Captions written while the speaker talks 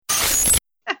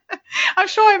I'm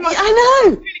sure I know.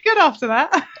 Really good after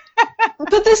that.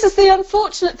 But this is the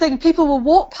unfortunate thing. People will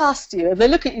walk past you and they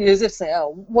look at you as if say,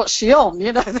 "Oh, what's she on?"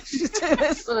 You know, they just do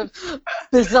this sort of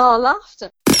bizarre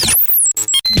laughter.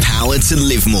 Power to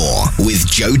Live More with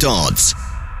Jo Dodds.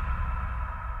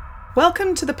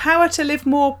 Welcome to the Power to Live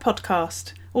More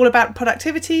podcast, all about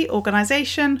productivity,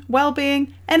 organisation,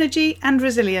 well-being, energy and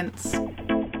resilience.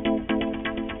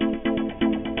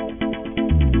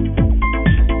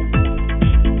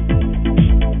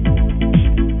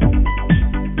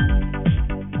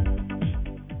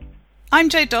 I'm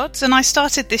Jo Dodds, and I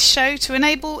started this show to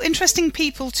enable interesting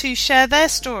people to share their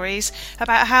stories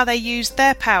about how they use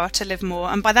their power to live more,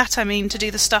 and by that I mean to do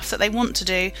the stuff that they want to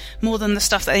do more than the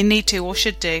stuff that they need to or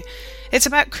should do. It's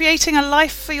about creating a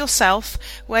life for yourself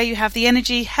where you have the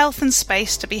energy, health and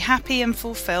space to be happy and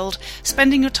fulfilled,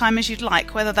 spending your time as you'd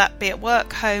like, whether that be at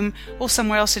work, home or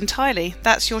somewhere else entirely.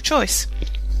 That's your choice.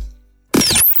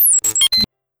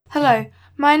 Hello.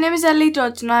 My name is Ellie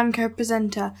Dodds and I'm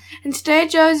co-presenter, and today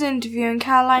Jo is interviewing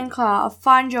Caroline Clark of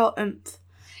Find Your Oomph.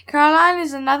 Caroline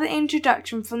is another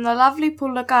introduction from the lovely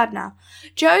Paula Gardner.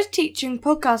 Jo is teaching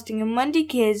podcasting in Wendy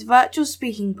Keir's Virtual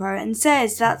Speaking Pro and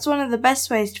says that's one of the best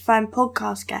ways to find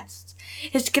podcast guests,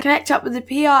 is to connect up with a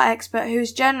PR expert who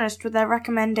is generous with their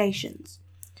recommendations.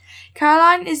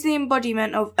 Caroline is the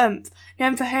embodiment of oomph,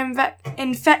 known for her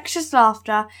infectious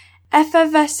laughter,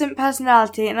 effervescent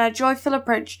personality and a joyful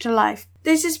approach to life.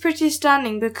 This is pretty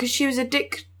astounding because she was a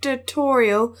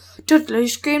dictatorial toddler who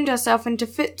screamed herself into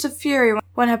fits of fury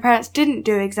when her parents didn't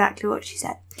do exactly what she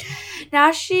said.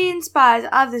 Now she inspires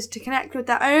others to connect with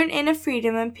their own inner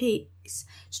freedom and peace,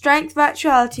 strength,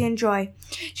 virtuality and joy.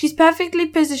 She's perfectly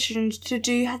positioned to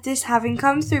do this, having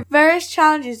come through various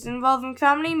challenges involving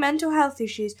family mental health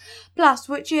issues, plus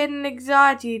which she had an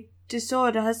anxiety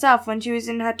disorder herself when she was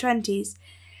in her 20s.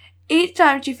 Each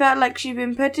time she felt like she'd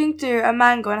been putting through a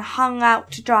mango and hung out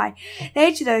to dry.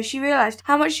 Later though, she realised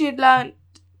how much she had learned,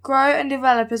 grow and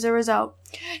develop as a result.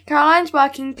 Caroline's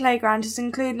working playground has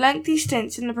included lengthy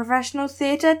stints in the professional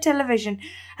theatre, television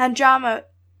and drama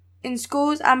in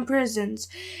schools and prisons.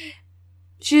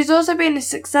 She has also been a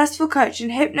successful coach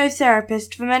and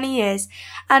hypnotherapist for many years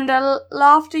and a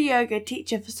laughter yoga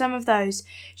teacher for some of those.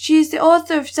 She is the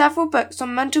author of several books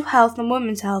on mental health and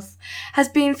women's health, has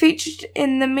been featured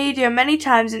in the media many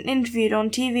times and interviewed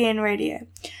on TV and radio.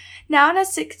 Now in her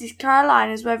 60s, Caroline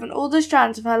has woven all the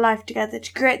strands of her life together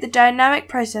to create the dynamic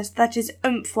process that is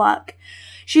oomph work.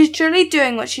 She is truly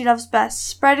doing what she loves best,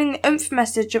 spreading the oomph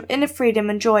message of inner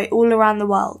freedom and joy all around the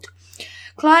world.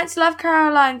 Clients love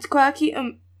Caroline's quirky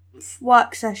oomph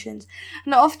work sessions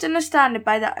and are often astounded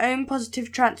by their own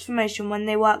positive transformation when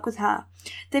they work with her.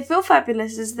 They feel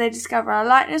fabulous as they discover a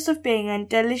lightness of being and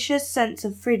a delicious sense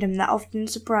of freedom that often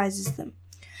surprises them.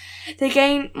 They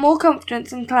gain more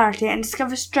confidence and clarity and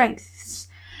discover strengths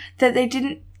that they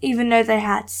didn't even know they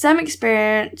had. Some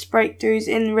experience breakthroughs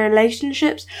in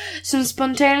relationships, some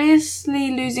spontaneously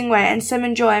losing weight, and some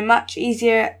enjoy a much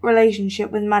easier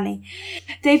relationship with money.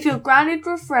 They feel grounded,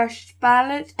 refreshed,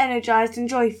 balanced, energized and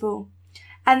joyful.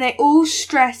 And they all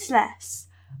stress less.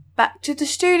 Back to the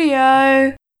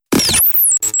studio.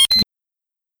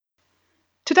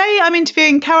 Today I'm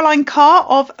interviewing Caroline Carr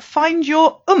of Find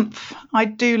Your Oomph. I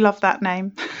do love that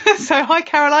name. So hi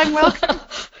Caroline, welcome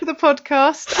to the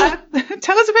podcast.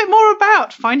 Tell us a bit more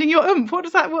about Finding Your Oomph.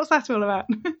 What's that all about?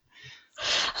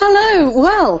 Hello.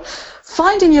 Well,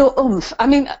 Finding Your Oomph. I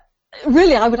mean,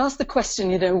 really, I would ask the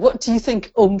question, what do you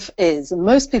think oomph is? And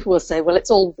most people will say, well,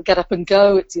 it's all get up and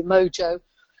go, it's your mojo.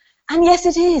 And yes,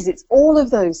 it is. It's all of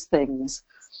those things.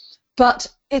 But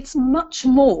it's much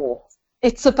more.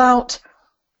 It's about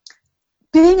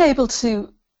being able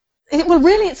to,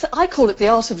 I call it the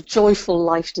art of joyful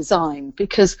life design,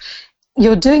 because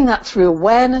you're doing that through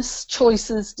awareness,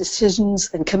 choices, decisions,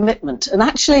 and commitment. And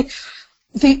actually,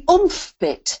 the oomph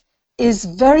bit is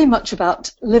very much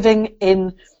about living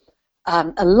in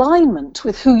alignment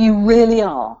with who you really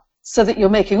are, so that you're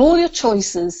making all your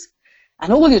choices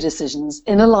and all your decisions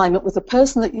in alignment with the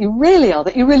person that you really are,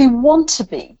 that you really want to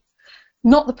be,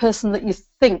 not the person that you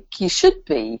think you should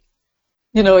be.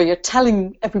 You're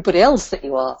telling everybody else that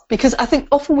you are, because I think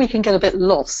often we can get a bit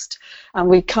lost and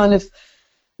we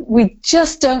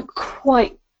just don't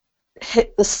quite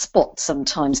hit the spot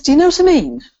sometimes. Do you know what I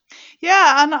mean?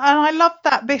 Yeah, and I love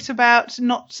that bit about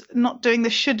not doing the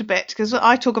should bit, because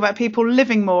I talk about people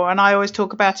living more, and I always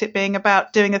talk about it being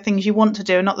about doing the things you want to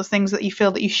do and not the things that you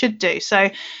feel that you should do. So,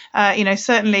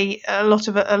 certainly a lot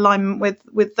of alignment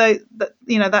with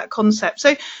that concept.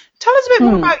 So tell us a bit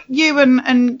more about you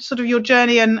and sort of your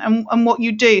journey and what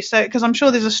you do. So, because I'm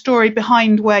sure there's a story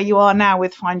behind where you are now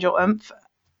with Find Your Oomph.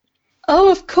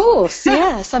 Oh, of course,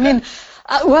 yes. I mean,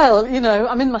 well, you know,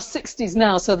 I'm in my 60s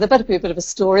now, so there better be a bit of a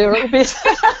story or it'll be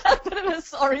a bit of a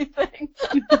sorry thing.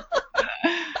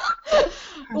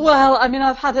 Well, I mean,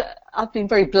 I've been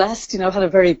very blessed, you know, I've had a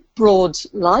very broad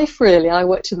life, really. I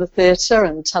worked in the theatre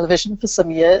and television for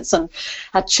some years and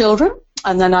had children,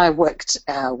 and then I worked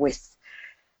with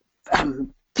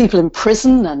people in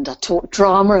prison, and I taught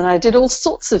drama, and I did all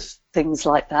sorts of things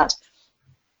like that.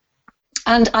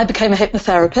 And I became a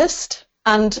hypnotherapist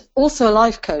and also a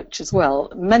life coach as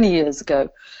well, many years ago.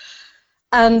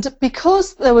 And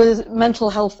because there were mental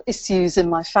health issues in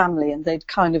my family, and they'd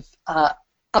kind of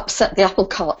upset the apple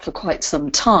cart for quite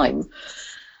some time,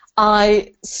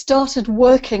 I started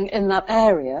working in that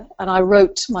area, and I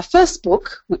wrote my first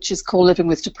book, which is called Living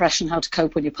with Depression, How to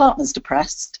Cope When Your Partner's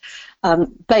Depressed,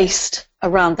 based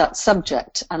around that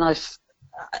subject. And I've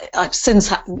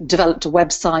since developed a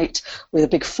website with a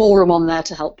big forum on there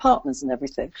to help partners and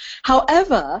everything.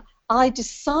 However, I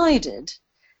decided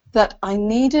that I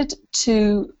needed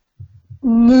to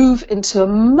move into a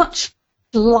much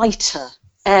lighter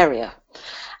area.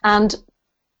 And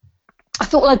I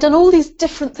thought, well, I've done all these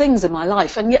different things in my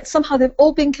life, and yet somehow they've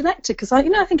all been connected, because I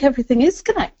think everything is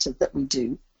connected that we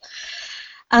do.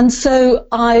 And so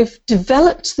I've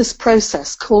developed this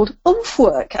process called oomph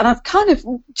work, and I've kind of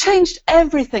changed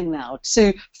everything now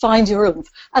to find your oomph.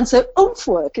 And so oomph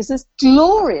work is this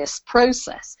glorious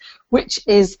process, which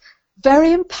is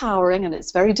very empowering, and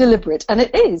it's very deliberate, and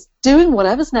it is doing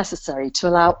whatever's necessary to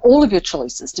allow all of your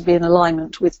choices to be in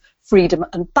alignment with freedom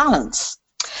and balance.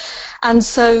 And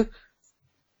so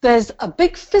there's a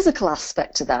big physical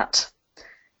aspect to that,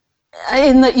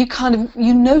 in that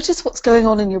you notice what's going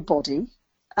on in your body,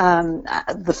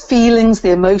 the feelings,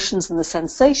 the emotions, and the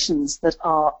sensations that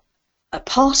are a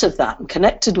part of that and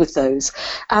connected with those,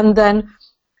 and then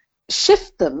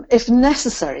shift them if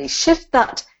necessary, shift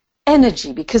that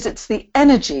energy, because it's the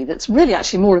energy that's really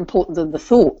actually more important than the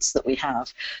thoughts that we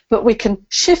have. But we can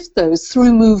shift those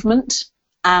through movement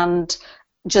and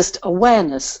just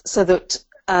awareness, so that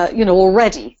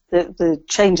already the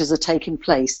changes are taking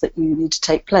place that you need to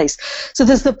take place. So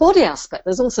there's the body aspect.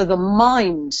 There's also the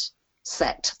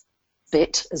mindset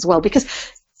bit as well, because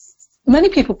many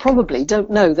people probably don't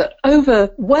know that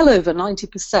well over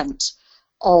 90%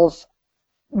 of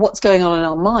what's going on in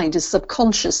our mind is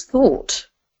subconscious thought.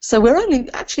 So we're only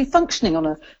actually functioning on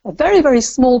a very, very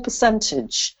small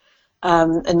percentage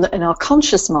in our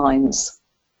conscious minds.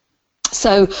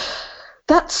 So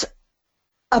that's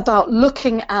about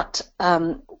looking at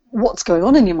what's going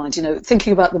on in your mind,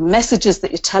 thinking about the messages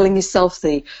that you're telling yourself,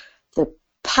 the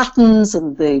patterns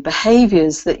and the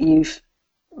behaviors that you've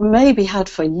maybe had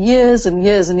for years and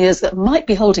years and years that might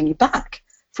be holding you back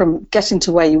from getting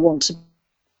to where you want to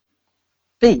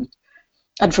be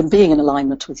and from being in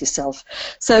alignment with yourself.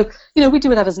 So, we do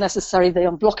whatever's necessary, the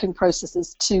unblocking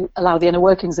processes, to allow the inner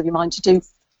workings of your mind to do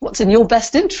what's in your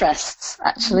best interests,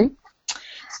 actually.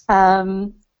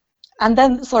 And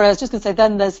then, sorry, I was just going to say,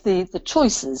 then there's the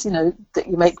choices, that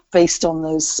you make based on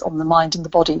the mind and the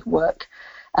body work,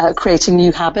 creating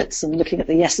new habits and looking at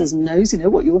the yeses and nos,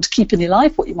 what you want to keep in your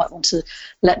life, what you might want to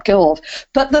let go of.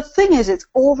 But the thing is, it's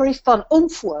all very fun.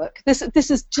 Oomph work, this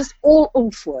is just all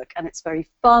oomph work, and it's very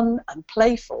fun and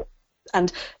playful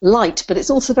and light, but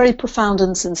it's also very profound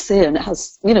and sincere, and it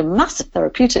has, massive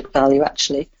therapeutic value,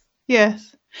 actually.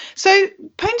 Yes. So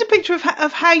paint a picture of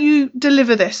how you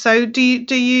deliver this. So do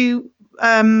you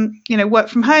work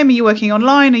from home? Are you working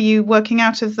online? Are you working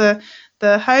out of the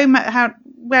home?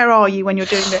 Where are you when you're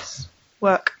doing this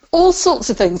work? All sorts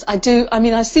of things. I do. I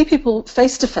mean, I see people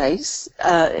face to face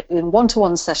in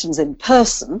one-to-one sessions in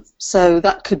person. So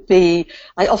that could be,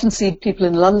 I often see people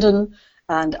in London,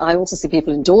 and I also see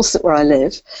people in Dorset where I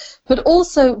live, but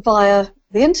also via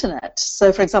the internet.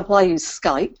 So, for example, I use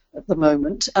Skype at the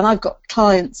moment, and I've got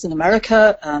clients in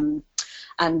America and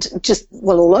just,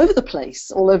 all over the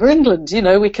place, all over England.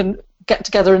 We can get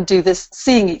together and do this,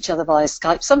 seeing each other via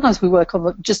Skype. Sometimes we work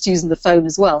on just using the phone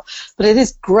as well, but it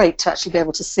is great to actually be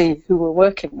able to see who we're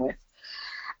working with.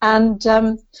 And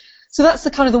so that's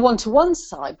the kind of the one-to-one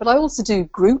side, but I also do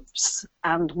groups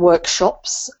and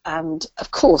workshops, and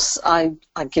of course I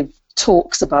give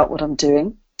talks about what I'm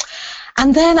doing.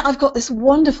 And then I've got this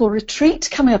wonderful retreat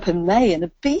coming up in May in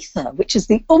Ibiza, which is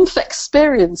the Oomph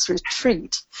Experience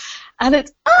Retreat.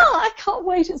 And I can't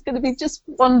wait. It's going to be just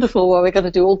wonderful, where we're going to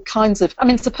do all kinds of,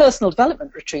 it's a personal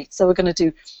development retreat, so we're going to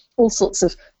do all sorts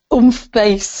of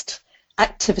oomph-based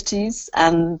activities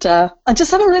and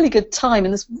just have a really good time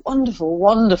in this wonderful,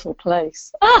 wonderful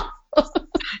place.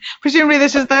 Presumably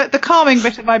this is the calming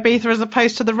bit of Ibiza as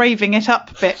opposed to the raving it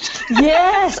up bit.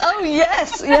 Yes. Oh,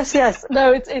 yes.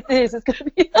 No, it is. It's going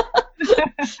to be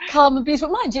calm and beautiful.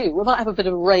 Mind you, we might have a bit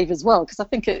of a rave as well, because I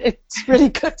think it's really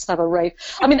good to have a rave.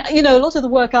 I mean, you know, a lot of the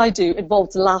work I do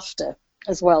involves laughter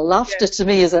as well. Laughter to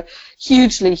me is a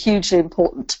hugely, hugely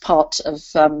important part of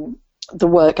the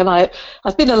work. And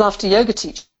I've been a laughter yoga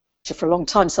teacher for a long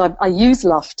time, so I use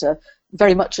laughter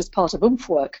very much as part of oomph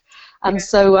work. And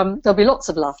so there'll be lots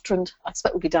of laughter, and I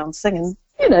expect we'll be dancing, and,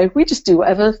 you know, we just do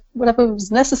whatever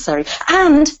was necessary.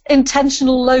 And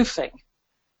intentional loafing.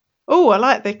 Oh, I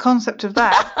like the concept of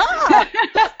that.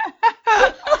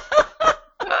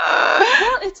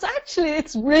 Well,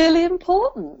 it's really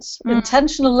important.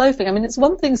 Intentional loafing. I mean, it's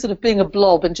one thing sort of being a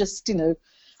blob and just, you know,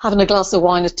 having a glass of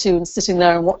wine or two and sitting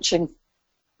there and watching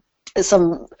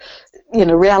some, you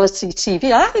know, reality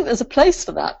TV. I think there's a place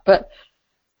for that, but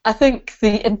I think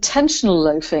the intentional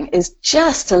loafing is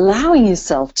just allowing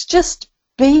yourself to just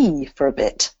be for a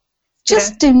bit.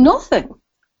 Just do nothing.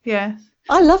 Yeah.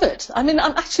 I love it. I mean,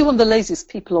 I'm actually one of the laziest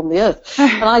people on the earth,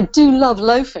 and I do love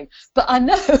loafing. But I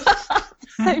know at the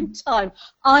same time,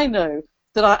 I know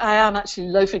that I am actually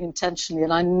loafing intentionally,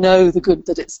 and I know the good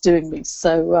that it's doing me.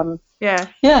 So, yeah.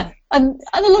 And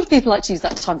a lot of people like to use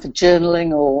that time for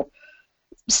journaling or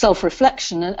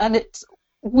self-reflection, and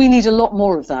we need a lot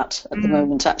more of that at the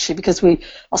moment, actually, because we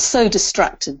are so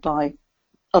distracted by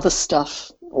other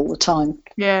stuff all the time.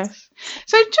 Yes.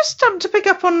 So just to pick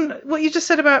up on what you just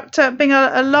said about being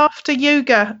a laughter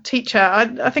yoga teacher,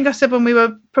 I think I said when we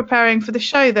were preparing for the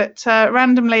show that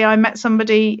randomly I met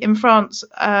somebody in France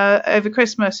over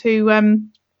Christmas who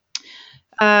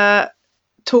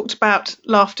talked about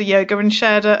laughter yoga and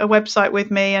shared a website with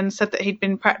me and said that he'd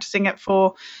been practicing it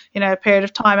for, you know, a period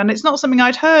of time, and it's not something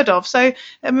I'd heard of. So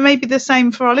it may be the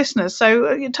same for our listeners.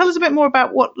 So tell us a bit more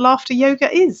about what laughter yoga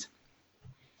is.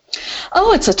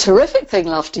 Oh, it's a terrific thing,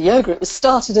 laughter yoga. It was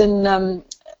started in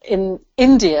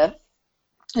India,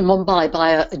 in Mumbai,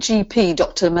 by a GP,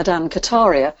 Dr. Madan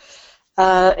Kataria,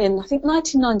 in, I think,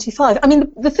 1995. I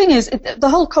mean, the thing is, the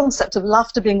whole concept of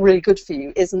laughter being really good for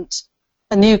you isn't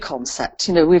a new concept.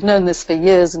 You know, we've known this for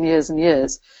years and years and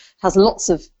years. It has lots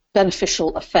of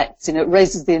beneficial effects. You know, it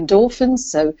raises the endorphins,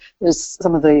 so there's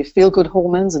some of the feel-good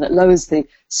hormones, and it lowers the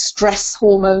stress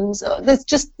hormones. There's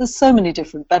so many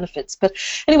different benefits. But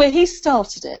anyway, he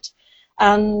started it,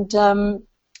 and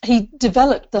he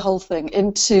developed the whole thing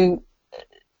into.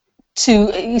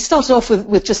 He started off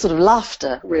with just sort of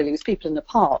laughter, really, with people in the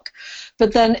park,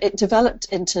 but then it developed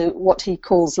into what he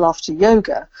calls laughter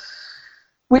yoga,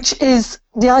 which is,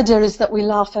 the idea is that we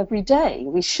laugh every day.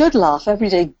 We should laugh every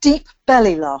day, deep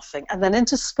belly laughing, and then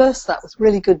intersperse that with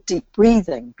really good deep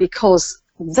breathing, because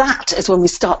that is when we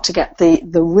start to get the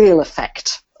real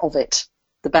effect of it,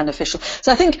 the beneficial.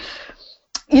 So I think,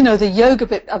 you know, the yoga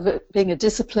bit of it being a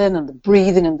discipline, and the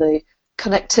breathing and the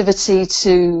connectivity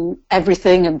to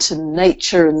everything and to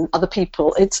nature and other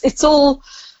people, it's all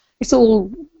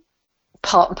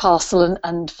part and parcel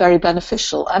and very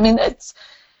beneficial. I mean,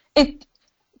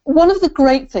 one of the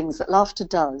great things that laughter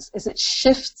does is it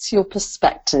shifts your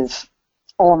perspective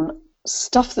on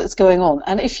stuff that's going on.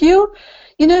 And if you're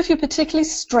particularly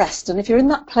stressed, and if you're in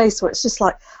that place where it's just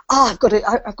like, I've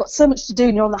got so much to do,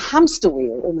 and you're on the hamster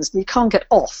wheel almost, and you can't get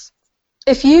off.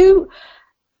 If you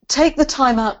take the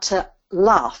time out to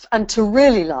laugh, and to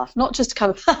really laugh, not just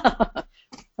kind of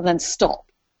and then stop,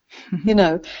 you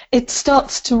know, it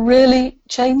starts to really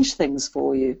change things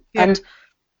for you. Yeah.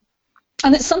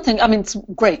 And it's something, I mean, it's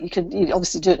great. You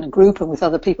obviously do it in a group and with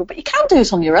other people, but you can do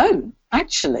it on your own,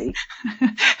 actually.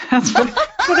 That's for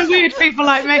the weird people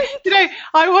like me. You know,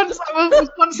 I was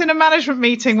once in a management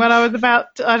meeting when I was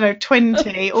about,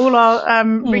 20, all our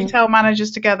retail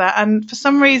managers together, and for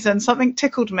some reason something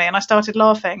tickled me and I started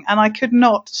laughing, and I could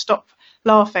not stop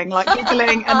laughing, like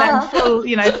giggling, and then full,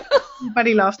 you know,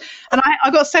 buddy laughs. And I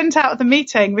got sent out of the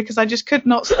meeting because I just could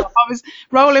not stop. I was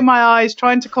rolling my eyes,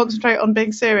 trying to concentrate on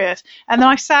being serious. And then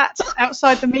I sat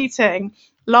outside the meeting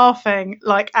laughing,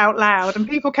 like, out loud, and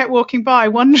people kept walking by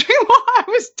wondering what I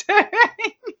was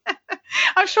doing.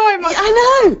 I'm sure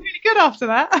I know. Really good after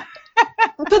that.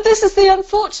 But this is the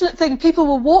unfortunate thing. People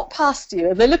will walk past you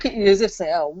and they look at you as if,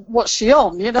 say, oh, what's she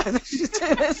on? You know, they just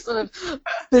do this sort of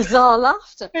bizarre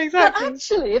laughter. Exactly. But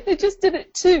actually, if they just did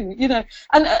it too, you know,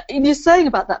 and you're saying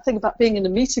about that thing about being in a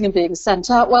meeting and being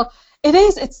sent out, well,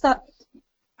 it's that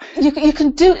you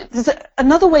can do it.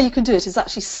 Another way you can do it is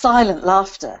actually silent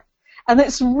laughter. And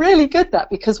it's really good, that,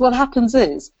 because what happens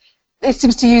is it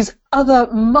seems to use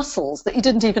other muscles that you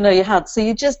didn't even know you had. So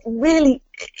you just really,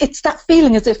 it's that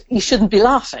feeling as if you shouldn't be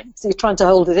laughing. So you're trying to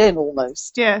hold it in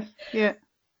almost. Yeah, yeah.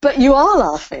 But you are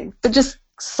laughing, but just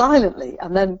silently,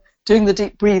 and then doing the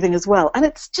deep breathing as well. And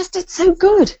it's so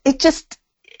good.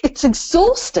 it's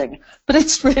exhausting, but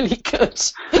it's really good.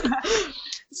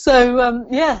 So,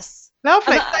 yes.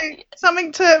 Lovely.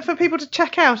 Something for people to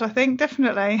check out, I think,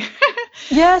 definitely.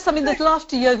 Yes, I mean, there's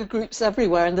laughter yoga groups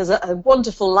everywhere, and there's a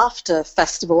wonderful laughter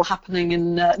festival happening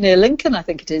in near Lincoln, I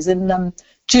think it is, in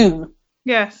June.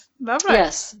 Yes, lovely.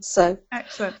 Yes, so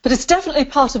excellent. But it's definitely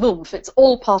part of oomph. It's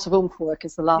all part of oomph work,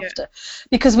 is the laughter,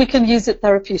 because we can use it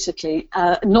therapeutically,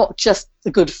 not just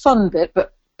the good fun bit,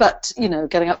 but you know,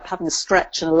 getting up, having a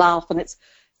stretch and a laugh, and it's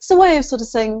a way of sort of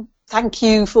saying thank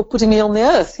you for putting me on the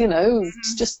earth. You know,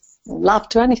 just laugh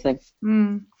to anything.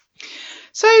 Mm.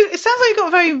 So it sounds like you've got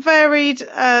a very varied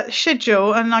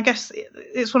schedule, and I guess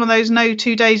it's one of those no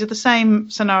 2 days are the same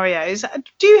scenarios.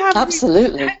 Do you have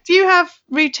Absolutely? Do you have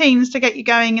routines to get you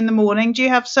going in the morning? Do you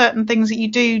have certain things that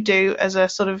you do as a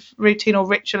sort of routine or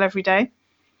ritual every day?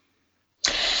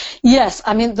 Yes,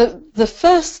 I mean the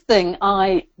first thing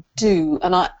I do,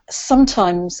 and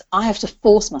sometimes I have to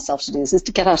force myself to do this, is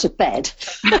to get out of bed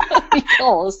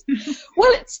because,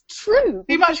 well, it's true.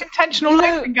 Too much intentional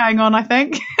loafing going on, I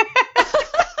think.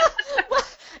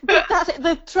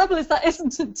 The trouble is that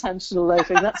isn't intentional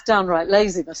loafing. That's downright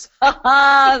laziness. There's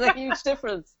a huge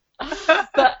difference.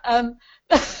 But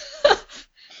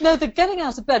no, the getting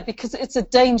out of bed, because it's a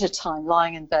danger time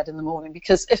lying in bed in the morning,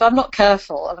 because if I'm not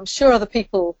careful, and I'm sure other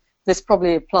people this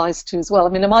probably applies to as well. I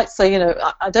mean, I might say, you know,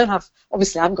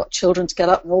 obviously I haven't got children to get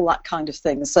up and all that kind of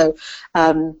thing. So,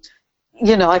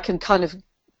 you know, I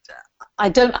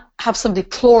don't have somebody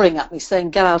clawing at me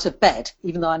saying get out of bed,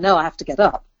 even though I know I have to get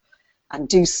up and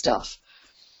do stuff.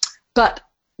 But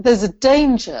there's a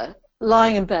danger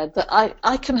lying in bed that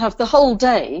I can have the whole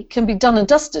day can be done and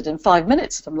dusted in 5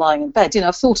 minutes if I'm lying in bed. You know,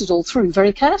 I've thought it all through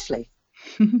very carefully.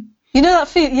 You know that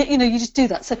feeling, you know, you just do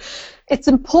that. So it's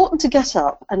important to get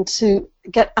up and to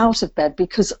get out of bed,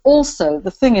 because also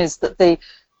the thing is that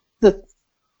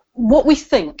what we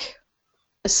think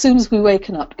as soon as we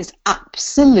waken up is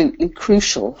absolutely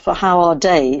crucial for how our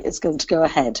day is going to go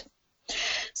ahead.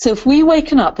 So if we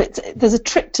waken up, there's a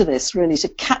trick to this, really, to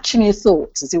catching your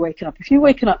thoughts as you're waking up. If you're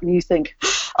waking up and you think,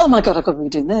 oh my God, I've got to be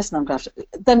doing this, and I'm going to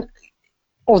have to,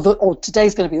 or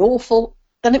today's going to be awful,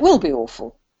 then it will be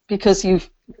awful, because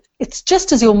it's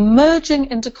just as you're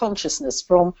merging into consciousness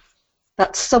from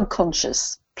that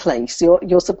subconscious place.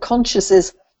 Your subconscious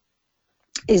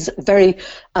is very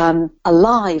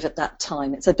alive at that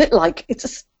time. It's a bit like,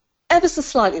 it's ever so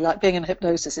slightly like being in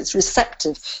hypnosis. It's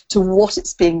receptive to what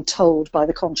it's being told by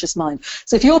the conscious mind.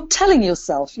 So if you're telling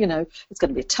yourself, you know, it's going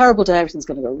to be a terrible day, everything's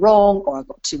going to go wrong, or I've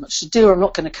got too much to do, or I'm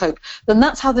not going to cope, then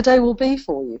that's how the day will be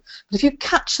for you. But if you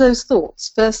catch those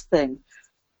thoughts first thing,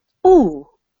 ooh,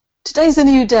 today's a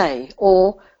new day,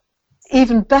 or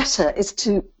even better is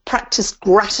to practice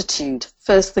gratitude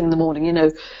first thing in the morning. You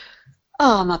know,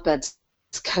 oh, my bed's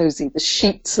cozy, the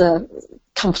sheets are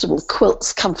comfortable, the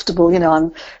quilt's comfortable, you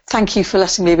know, thank you for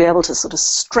letting me be able to sort of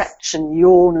stretch and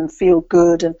yawn and feel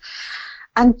good,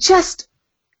 and just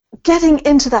getting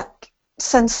into that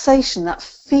sensation, that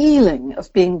feeling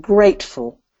of being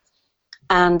grateful,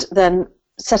 and then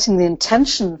setting the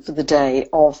intention for the day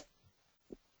of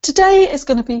today is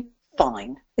going to be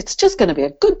fine. It's just going to be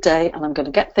a good day, and I'm going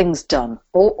to get things done,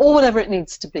 or whatever it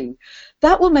needs to be.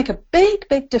 That will make a big,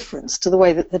 big difference to the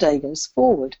way that the day goes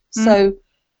forward. Mm. So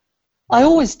I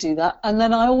always do that, and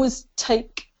then I always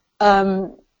take,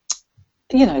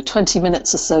 20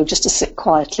 minutes or so just to sit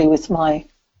quietly with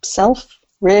myself,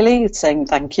 really, saying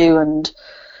thank you, and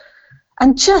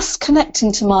just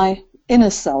connecting to my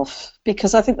inner self,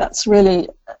 because I think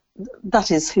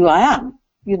that is who I am,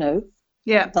 you know.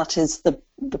 Yeah. That is the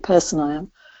person I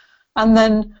am. And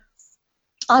then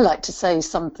I like to say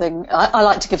something, I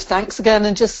like to give thanks again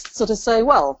and just sort of say,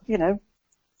 well, you know,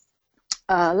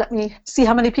 let me see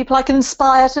how many people I can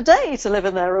inspire today to live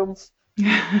in their oomph,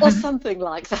 or something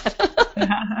like that.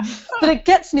 But it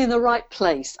gets me in the right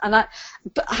place. But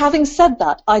having said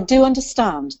that, I do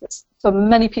understand that for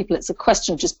many people it's a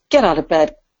question of just get out of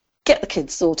bed, get the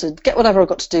kids sorted, get whatever I've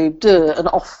got to do, and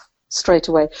off straight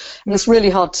away. And it's really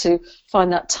hard to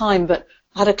find that time. But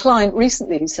I had a client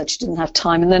recently who said she didn't have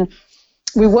time, and then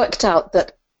we worked out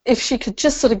that if she could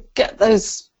just sort of get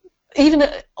those, even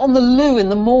on the loo in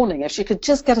the morning, if she could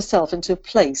just get herself into a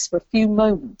place for a few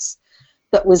moments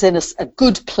that was in a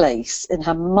good place in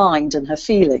her mind and her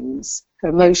feelings, her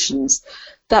emotions,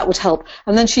 that would help.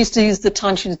 And then she used to use the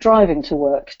time she was driving to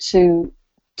work to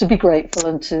be grateful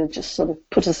and to just sort of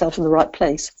put herself in the right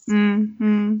place.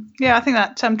 Mm-hmm. Yeah, I think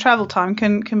that travel time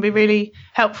can be really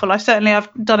helpful. I've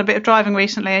done a bit of driving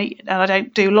recently, and I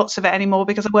don't do lots of it anymore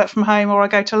because I work from home or I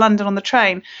go to London on the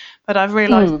train. But I've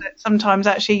realised that sometimes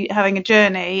actually having a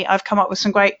journey, I've come up with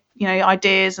some great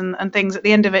ideas and things at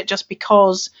the end of it, just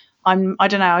because I don't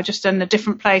know, I'm just in a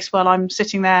different place while I'm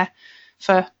sitting there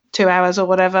for 2 hours or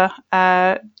whatever.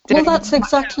 Well, that's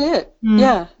exactly it.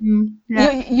 Yeah.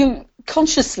 Yeah. You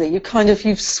consciously,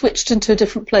 you've switched into a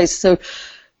different place. So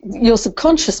your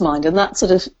subconscious mind, and that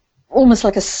sort of almost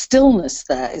like a stillness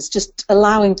there, is just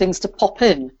allowing things to pop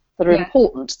in that are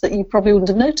important that you probably wouldn't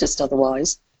have noticed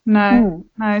otherwise. No,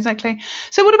 exactly.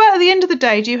 So what about at the end of the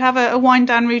day? Do you have a wind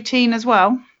down routine as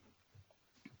well?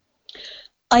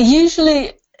 I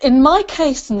usually, in my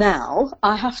case now,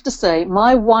 I have to say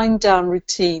my wind down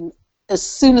routine, as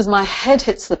soon as my head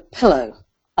hits the pillow,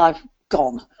 I've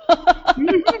gone.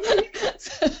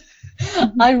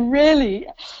 I really,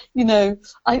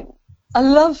 I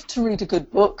love to read a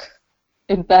good book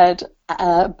in bed,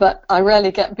 but I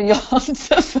rarely get beyond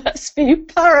the first few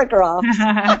paragraphs.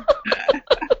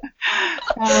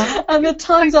 And the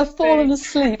times I've fallen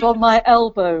asleep on my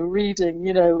elbow reading,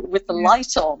 with the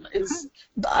light on,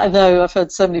 I know I've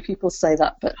heard so many people say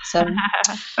that, but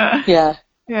yeah.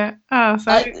 Yeah. Oh,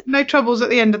 so no troubles at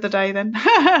the end of the day then.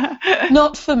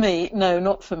 Not for me. No,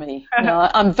 not for me. No,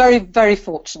 I'm very, very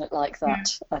fortunate like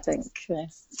that, I think.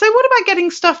 Yes. So what about getting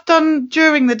stuff done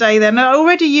during the day then?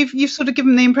 Already you've sort of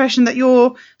given the impression that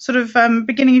your sort of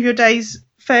beginning of your day's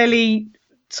fairly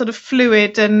sort of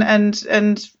fluid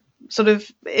and sort of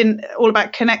all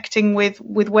about connecting with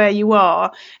where you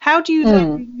are. How do you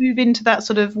then move into that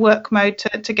sort of work mode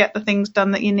to get the things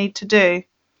done that you need to do?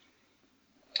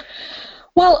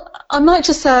 Well, I might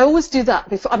just say I always do that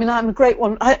before. I mean, I'm a great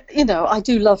one. I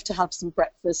do love to have some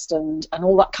breakfast and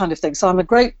all that kind of thing. So I'm a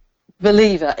great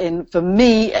believer in, for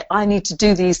me, I need to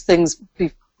do these things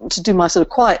to do my sort of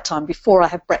quiet time before I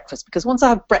have breakfast, because once I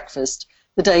have breakfast,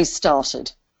 the day's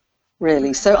started,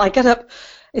 really. So I get up.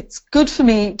 It's good for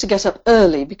me to get up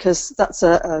early because that's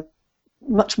a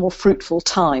much more fruitful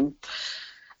time.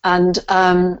 And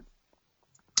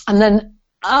then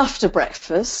after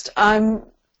breakfast,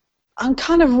 I'm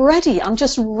kind of ready. I'm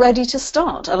just ready to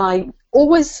start. And I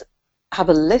always have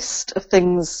a list of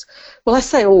things. Well, I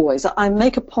say always. I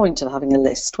make a point of having a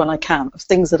list when I can of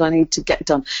things that I need to get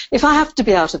done. If I have to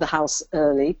be out of the house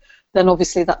early, then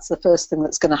obviously that's the first thing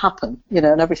that's going to happen,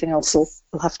 and everything else will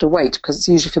have to wait, because it's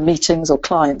usually for meetings or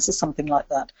clients or something like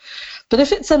that. But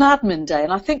if it's an admin day,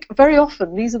 and I think very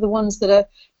often these are the ones that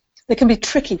they can be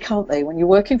tricky, can't they, when you're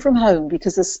working from home,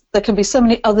 because there can be so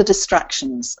many other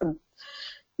distractions. And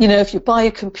if you buy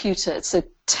a computer, it's so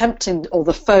tempting, or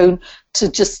the phone,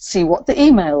 to just see what the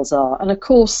emails are. And of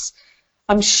course,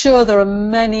 I'm sure there are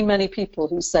many, many people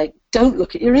who say, don't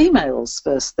look at your emails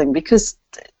first thing, because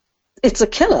it's a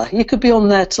killer. You could be on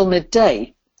there till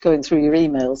midday going through your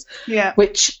emails,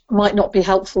 which might not be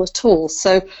helpful at all.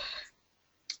 So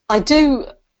I do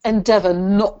endeavour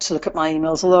not to look at my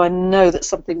emails, although I know that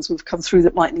some things will come through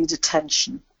that might need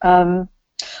attention. I'm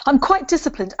quite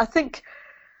disciplined. I think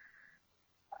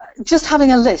just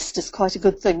having a list is quite a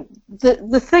good thing.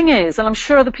 The thing is, and I'm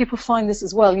sure other people find this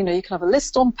as well, you can have a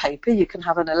list on paper, you can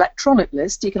have an electronic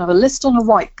list, you can have a list on a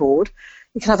whiteboard,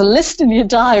 you can have a list in your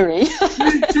diary.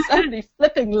 There's so many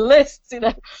flipping lists,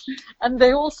 and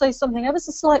they all say something ever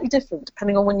so slightly different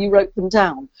depending on when you wrote them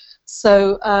down.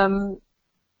 So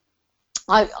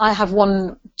I have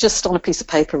one just on a piece of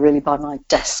paper really by my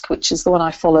desk, which is the one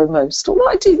I follow most. Although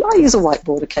I use a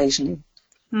whiteboard occasionally.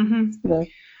 Mm-hmm.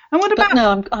 And what about?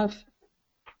 No, I've.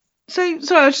 So,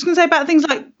 sorry, I was just going to say about things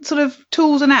like sort of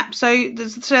tools and apps. So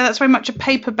that's very much a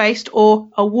paper-based or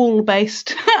a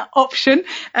wall-based option.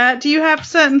 Do you have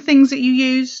certain things that you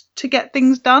use to get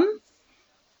things done?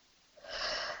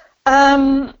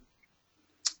 Not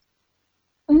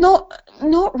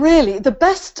really.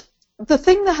 The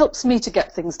thing that helps me to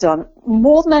get things done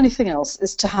more than anything else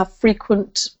is to have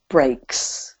frequent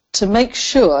breaks, to make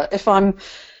sure if I'm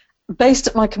based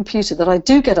at my computer that I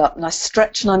do get up and I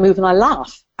stretch and I move and I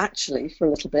laugh actually for a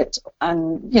little bit,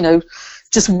 and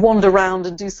just wander around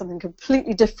and do something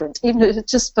completely different, even if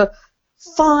it's just for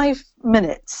 5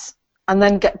 minutes, and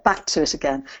then get back to it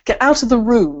again. Get out of the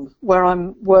room where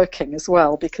I'm working as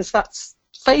well, because that's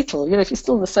fatal. If you're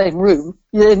still in the same room,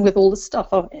 you're in with all the stuff,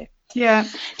 aren't you? Yeah.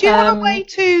 Do you have a way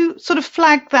to sort of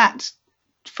flag that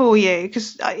for you?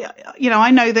 Because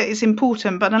I know that it's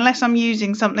important, but unless I'm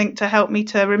using something to help me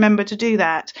to remember to do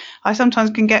that, I sometimes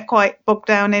can get quite bogged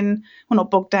down in, well, not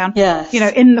bogged down, yes,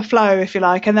 in the flow, if you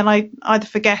like, and then I either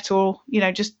forget or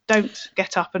just don't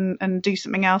get up and do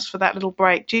something else for that little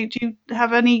break. Do you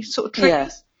have any sort of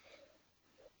tricks?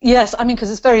 Yes, I mean,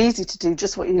 because it's very easy to do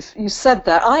just what you said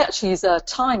there. I actually use a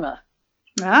timer.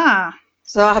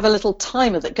 So I have a little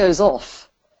timer that goes off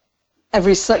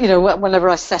whenever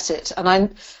I set it,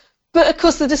 but of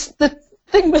course the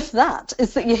thing with that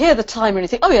is that you hear the timer and you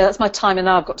think, oh yeah, that's my timer,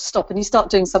 now I've got to stop, and you start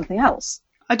doing something else.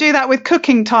 I do that with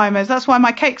cooking timers. That's why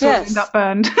my cakes always end up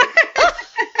burned.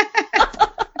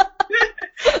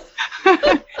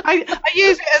 I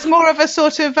use it as more of a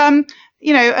sort of, an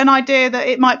idea that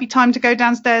it might be time to go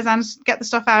downstairs and get the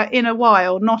stuff out in a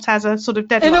while, not as a sort of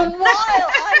deadline. In a while?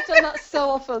 I've done that so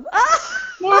often.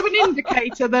 More of an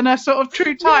indicator than a sort of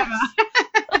true timer.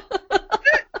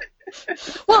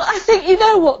 Well, I think, you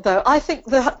know what, though? I think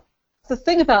the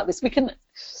thing about this,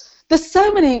 there's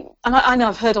so many, and I know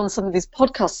I've heard on some of these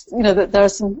podcasts, that there are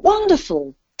some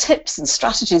wonderful tips and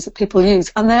strategies that people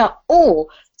use, and they are all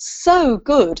so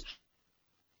good.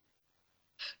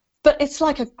 But it's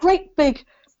like a great big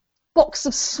box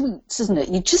of sweets, isn't it?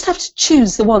 You just have to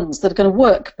choose the ones that are going to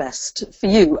work best for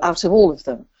you out of all of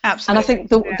them. Absolutely. And I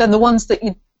think then the ones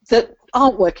that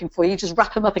aren't working for you, just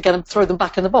wrap them up again and throw them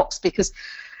back in the box, because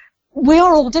we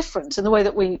are all different in the way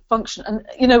that we function.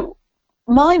 And,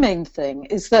 my main thing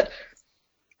is that,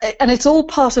 and it's all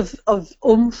part of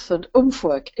oomph and oomph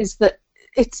work, is that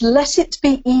it's let it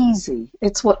be easy.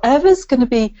 It's whatever's going to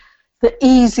be the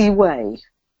easy way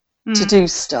to do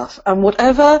stuff, and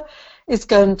whatever is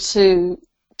going to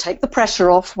take the pressure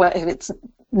off where if it's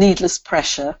needless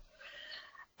pressure,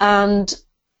 and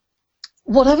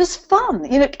whatever's fun.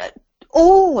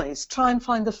 Always try and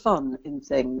find the fun in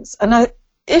things. And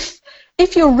if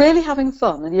you're really having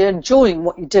fun and you're enjoying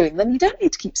what you're doing, then you don't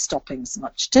need to keep stopping so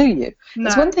much, do you? No.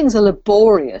 It's when things are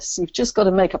laborious, you've just got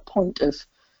to make a point of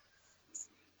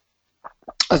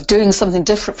doing something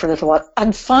different for a little while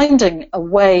and finding a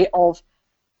way of,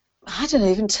 I don't know,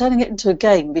 even turning it into a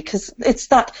game, because it's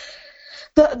that,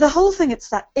 the whole thing, it's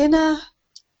that inner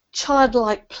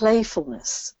childlike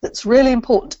playfulness that's really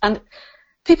important. And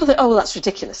people think, oh, well, that's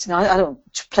ridiculous. I don't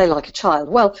want to play like a child.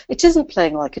 Well, it isn't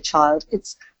playing like a child.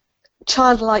 It's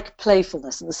childlike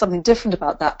playfulness, and there's something different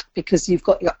about that because you've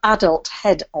got your adult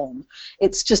head on.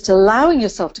 It's just allowing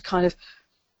yourself to kind of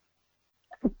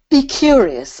be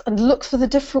curious and look for the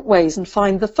different ways and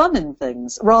find the fun in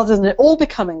things, rather than it all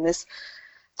becoming this,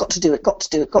 got to do it,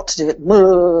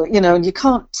 and you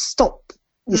can't stop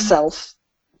yourself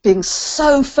being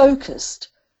so focused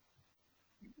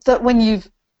that when you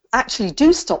actually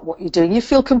do stop what you're doing, you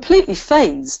feel completely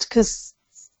phased, because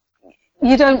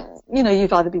you don't,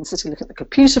 you've either been sitting looking at the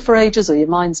computer for ages, or your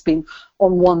mind's been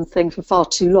on one thing for far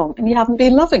too long and you haven't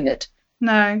been loving it.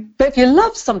 No. But if you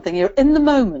love something, you're in the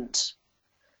moment.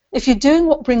 If you're doing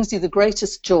what brings you the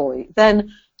greatest joy,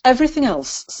 then everything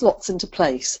else slots into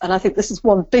place. And I think this is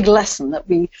one big lesson that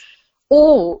we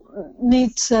all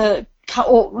need to,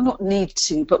 or not need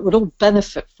to, but would all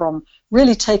benefit from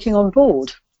really taking on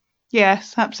board.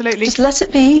 Yes, absolutely. Just let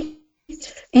it be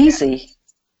easy.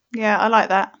 Yeah, I like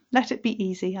that. Let it be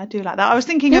easy. I do like that. I was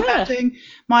thinking about doing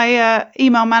my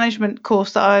email management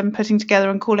course that I'm putting together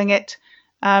and calling it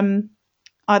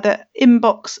either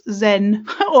Inbox Zen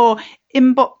or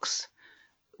Inbox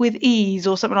with Ease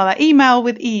or something like that. Email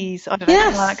with ease. I don't know.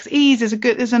 Yes. Like, 'cause ease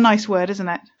is a nice word, isn't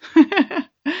it?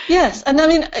 Yes, and I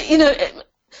mean,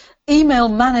 email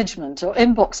management or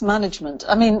inbox management.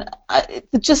 I mean,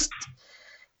 just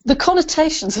the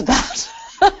connotations of that.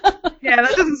 Yeah,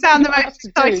 that doesn't sound the most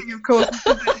exciting, of course.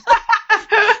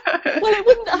 Well, it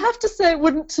wouldn't. I have to say, it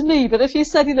wouldn't to me. But if you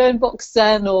said, Inbox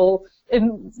Zen or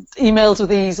in emails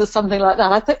with ease or something like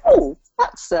that, I think, oh,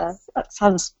 that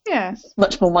sounds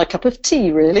much more my cup of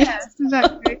tea, really. Yes,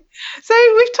 exactly. So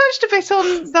we've touched a bit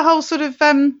on the whole sort of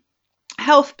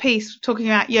health piece, talking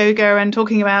about yoga and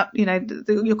talking about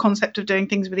your concept of doing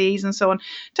things with ease and so on.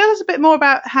 Tell us a bit more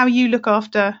about how you look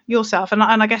after yourself, and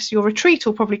I guess your retreat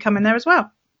will probably come in there as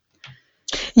well.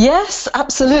 Yes,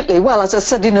 absolutely. Well, as I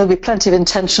said, there'll be plenty of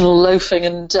intentional loafing,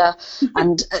 and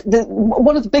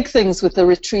one of the big things with the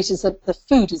retreat is that the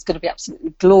food is going to be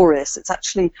absolutely glorious. It's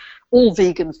actually all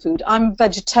vegan food. I'm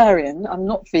vegetarian. I'm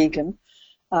not vegan,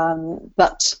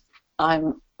 but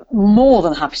I'm more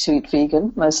than happy to eat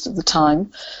vegan most of the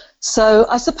time. So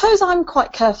I suppose I'm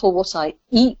quite careful what I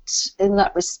eat in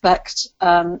that respect,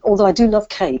 although I do love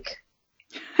cake.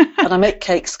 And I make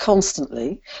cakes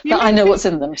constantly, but I know what's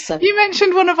in them. So you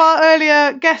mentioned one of our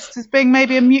earlier guests as being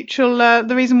maybe a mutual,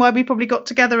 the reason why we probably got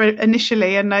together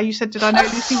initially, and you said, did I know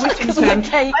Lucy Whittington?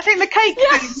 I think the cake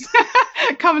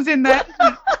thing comes in there.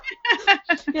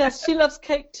 Yes, she loves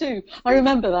cake too. I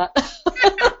remember that.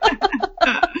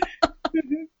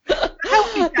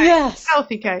 Healthy cakes. Yes.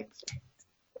 Healthy cakes.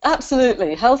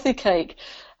 Absolutely, healthy cake.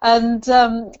 And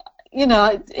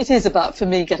it is about, for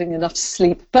me, getting enough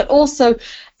sleep, but also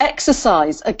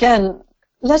exercise. Again,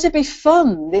 let it be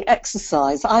fun, the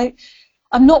exercise. I'm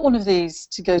not one of these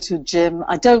to go to a gym.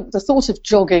 The thought of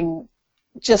jogging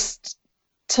just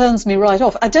turns me right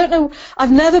off. I don't know,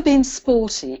 I've never been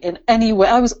sporty in any way.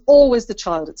 I was always the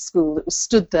child at school that was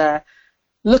stood there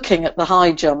looking at the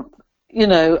high jump, you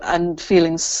know, and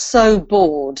feeling so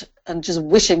bored and just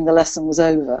wishing the lesson was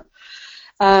over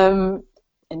in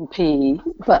PE.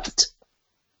 But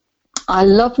I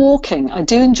love walking. I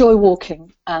do enjoy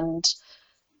walking, and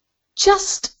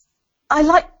just, I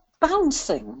like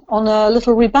bouncing on a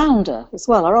little rebounder as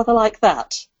well. I rather like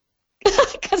that.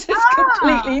 Because it's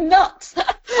completely nuts.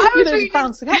 You know,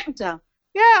 bouncing up and down.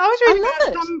 Yeah, I was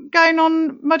really going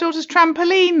on my daughter's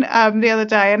trampoline the other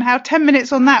day, and how 10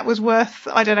 minutes on that was worth,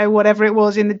 I don't know, whatever it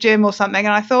was in the gym or something.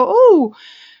 And I thought, oh,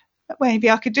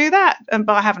 maybe I could do that, but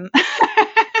I haven't.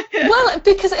 Well,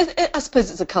 because I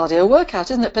suppose it's a cardio workout,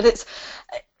 isn't it? But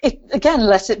again,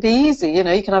 let it be easy. You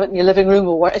know, you can have it in your living room,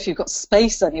 or if you've got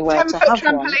space anywhere to have one.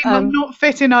 Trampoline will not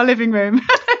fit in our living room.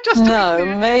 No,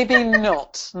 maybe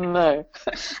not. No.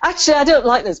 Actually, I don't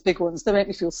like those big ones. They make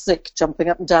me feel sick jumping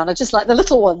up and down. I just like the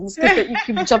little ones because you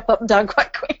can jump up and down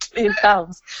quite quickly in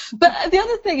bounds. But the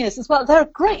other thing is, as well, they're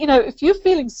great. You know, if you're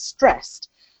feeling stressed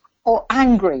or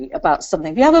angry about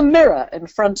something, if you have a mirror in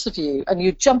front of you and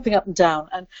you're jumping up and down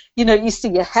and, you know, you see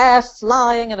your hair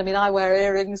flying, and I mean, I wear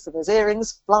earrings, so there's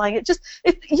earrings flying.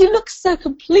 You look so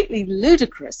completely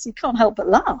ludicrous. You can't help but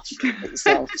laugh at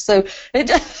yourself. So it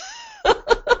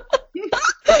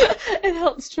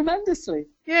helps tremendously.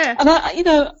 Yeah. And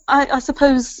I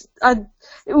suppose it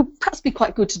would perhaps be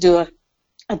quite good to do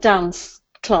a dance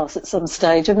class at some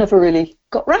stage. I've never really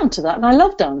got round to that, and I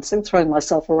love dancing, throwing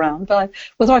myself around, but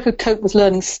whether I could cope with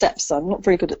learning steps, I'm not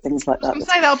very good at things like that. I was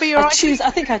say that'll be your I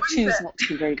think I choose not to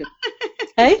be very good.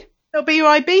 Hey? That'll be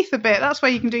your Ibiza bit. That's where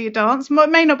you can do your dance. It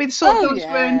may not be the sort of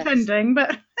dance we're intending,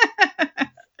 but...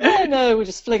 No, we'll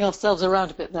just fling ourselves around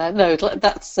a bit there. No,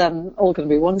 that's all going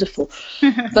to be wonderful.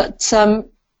 But,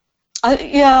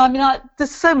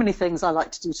 there's so many things I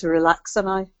like to do to relax,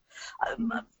 and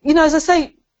as I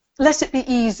say, let it be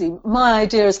easy. My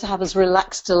idea is to have as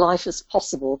relaxed a life as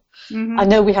possible. Mm-hmm. I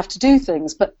know we have to do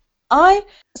things, but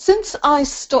since I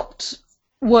stopped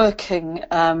working,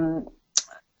 and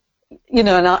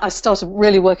I started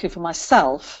really working for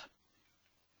myself,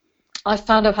 I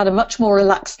found I've had a much more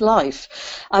relaxed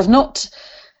life. I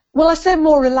say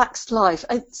more relaxed life.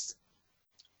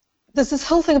 There's this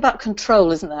whole thing about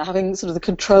control, isn't there? Having sort of the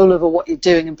control over what you're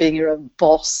doing and being your own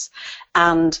boss,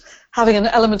 and having an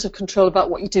element of control about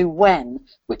what you do when,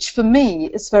 which for me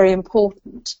is very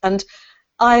important. And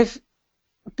I've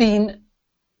been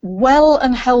well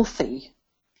and healthy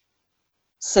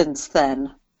since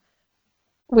then,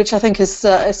 which I think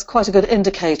is quite a good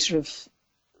indicator of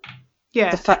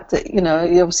the fact that, you know,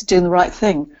 you're obviously doing the right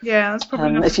thing. Yeah, that's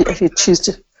probably if you choose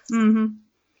to.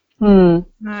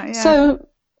 Mm-hmm. So,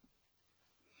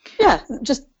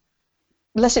 just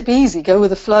let it be easy, go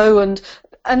with the flow, and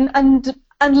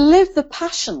live the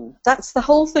passion. That's the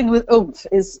whole thing with oomph,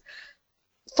 is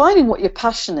finding what your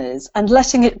passion is and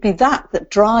letting it be that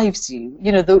drives you.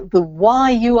 You know, the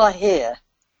why you are here.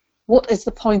 What is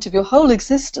the point of your whole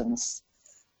existence?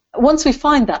 Once we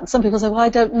find that, and some people say, well, I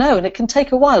don't know, and it can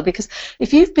take a while, because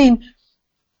if you've been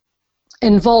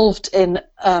involved in,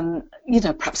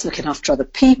 perhaps looking after other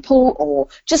people, or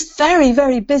just very,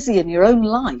 very busy in your own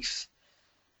life,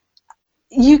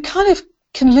 you kind of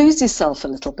can lose yourself a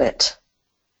little bit,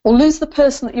 or lose the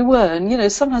person that you were. And, you know,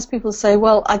 sometimes people say,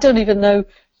 well, I don't even know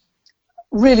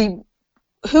really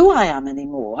who I am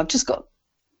anymore. I've just got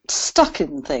stuck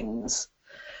in things.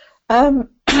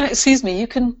 Excuse me, you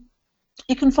can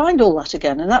find all that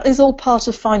again, and that is all part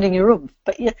of finding your oomph.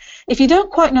 But if you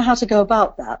don't quite know how to go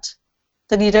about that,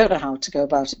 then you don't know how to go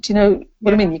about it. Do you know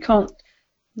what I mean? You can't...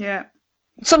 Yeah.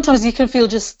 Sometimes you can feel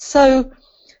just so...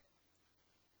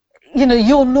 You know,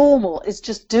 your normal is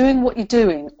just doing what you're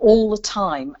doing all the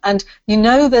time, and you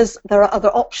know there are other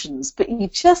options, but you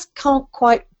just can't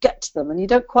quite get to them, and you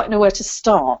don't quite know where to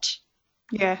start.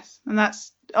 Yes, and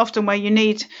that's often where you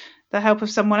need the help of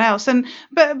someone else. And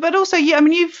but also,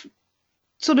 you've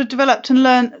sort of developed and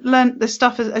learned this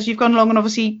stuff as you've gone along, and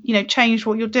obviously, you know, changed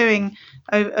what you're doing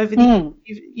over the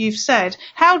you've said.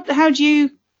 How do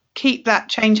you keep that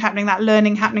change happening, that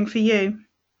learning happening for you?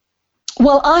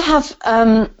 Well, I have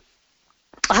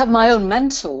my own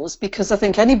mentors, because I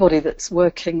think anybody that's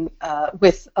working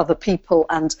with other people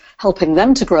and helping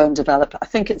them to grow and develop, I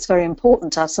think it's very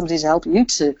important to have somebody to help you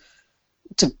to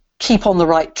keep on the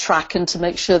right track, and to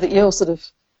make sure that you're sort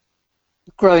of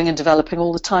growing and developing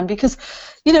all the time, because,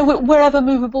 you know, we're ever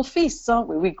movable feasts, aren't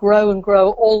we? We grow and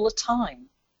grow all the time.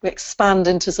 We expand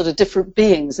into sort of different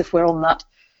beings if we're on that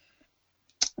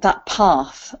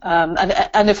path,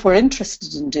 and if we're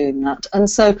interested in doing that. And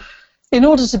so in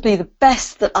order to be the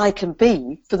best that I can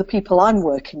be for the people I'm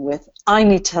working with, I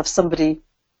need to have somebody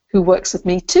who works with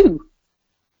me too.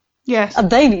 Yes. And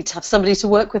they need to have somebody to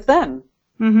work with them.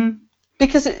 Mm-hmm.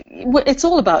 Because it's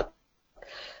all about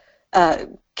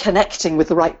connecting with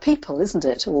the right people, isn't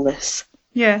it, all this?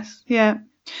 Yes, yeah.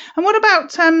 And what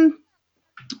about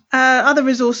other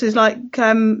resources like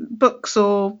books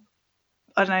or,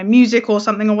 I don't know, music or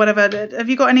something or whatever? Have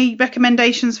you got any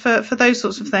recommendations for those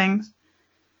sorts of things?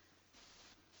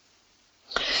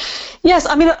 Yes,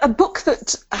 I mean, a book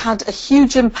that had a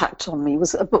huge impact on me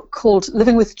was a book called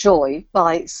Living with Joy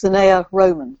by Sanaya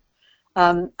Roman.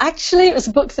 Actually, it was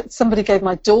a book that somebody gave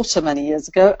my daughter many years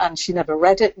ago, and she never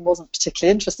read it and wasn't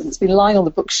particularly interested. It's been lying on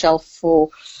the bookshelf for,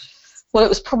 well, it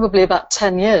was probably about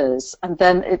 10 years, and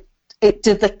then it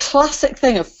did the classic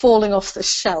thing of falling off the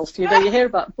shelf. You know, you hear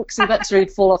about books you're meant to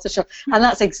read fall off the shelf, and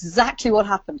that's exactly what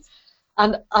happened.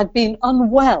 And I'd been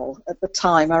unwell at the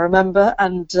time, I remember,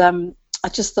 and I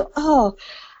just thought,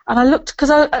 and I looked, because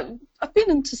I've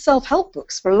been into self-help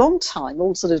books for a long time,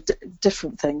 all sort of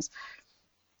different things.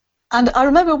 And I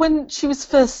remember when she was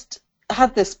first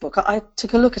had this book, I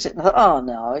took a look at it and I thought, oh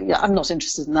no, yeah, I'm not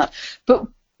interested in that. But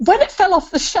when it fell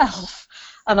off the shelf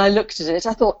and I looked at it,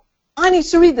 I thought, I need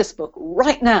to read this book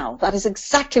right now. That is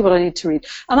exactly what I need to read.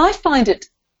 And I find it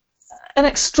an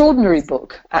extraordinary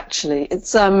book, actually.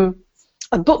 It's a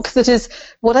book that is,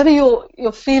 whatever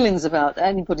your feelings about,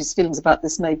 anybody's feelings about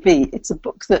this may be, it's a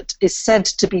book that is said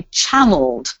to be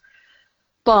channeled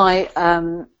by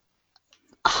a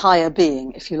higher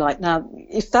being, if you like. Now,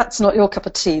 if that's not your cup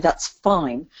of tea, that's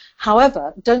fine.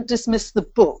 However, don't dismiss the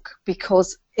book,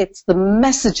 because it's the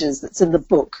messages that's in the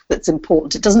book that's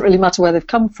important. It doesn't really matter where they've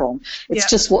come from. It's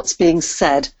just what's being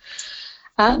said.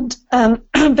 And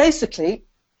basically,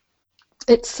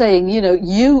 it's saying, you know,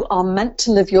 you are meant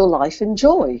to live your life in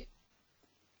joy.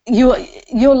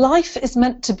 Your life is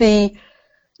meant to be,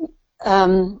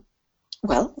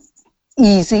 well,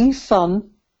 easy,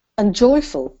 fun, and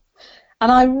joyful.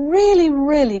 And I really,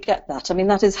 really get that. I mean,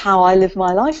 that is how I live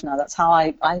my life now. That's how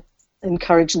I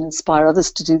encourage and inspire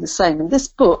others to do the same. And this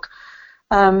book,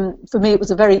 for me, it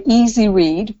was a very easy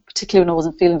read, particularly when I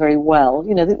wasn't feeling very well.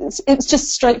 You know, it was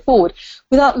just straightforward,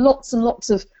 without lots and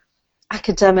lots of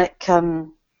academic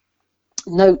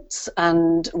notes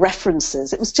and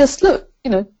references. It was just, look,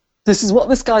 you know, this is what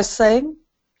this guy's saying.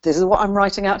 This is what I'm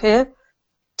writing out here.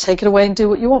 Take it away and do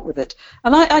what you want with it.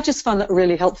 And I just found that a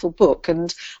really helpful book.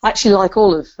 And I actually like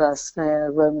all of Sanaya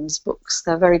Roman's books.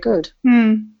 They're very good.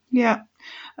 Yeah.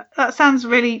 That sounds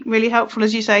really, really helpful,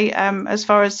 as you say, as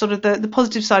far as sort of the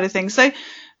positive side of things. So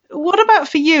what about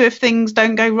for you if things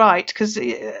don't go right? Because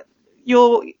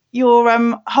your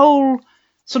whole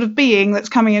sort of being that's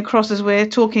coming across as we're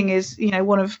talking is, you know,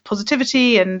 one of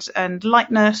positivity and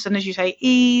lightness and, as you say,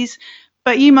 ease.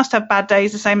 But you must have bad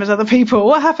days the same as other people.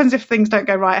 What happens if things don't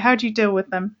go right? How do you deal with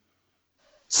them?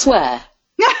 Swear.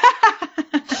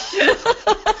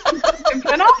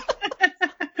 Simple enough.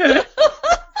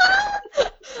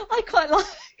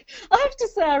 I have to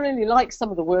say I really like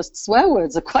some of the worst swear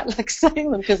words. I quite like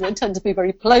saying them because they tend to be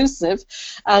very plosive,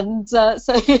 and so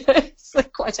it's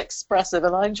quite expressive,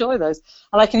 and I enjoy those.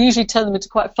 And I can usually turn them into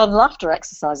quite fun laughter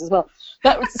exercise as well.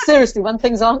 Seriously, when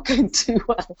things aren't going too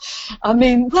well. I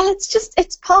mean, well,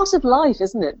 it's part of life,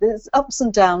 isn't it? There's ups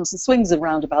and downs and swings and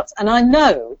roundabouts, and I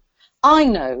know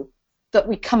that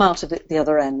we come out of it the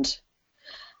other end.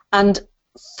 And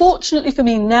fortunately for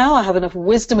me now, I have enough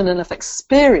wisdom and enough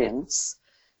experience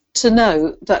to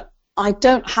know that I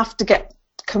don't have to get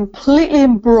completely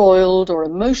embroiled or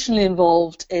emotionally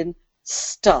involved in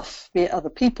stuff, be it other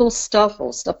people's stuff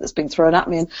or stuff that's being thrown at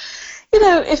me. And, you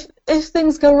know, if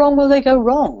things go wrong, well, they go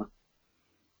wrong.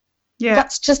 Yeah.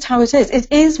 That's just how it is.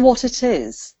 It is what it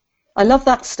is. I love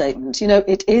that statement. You know,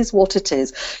 it is what it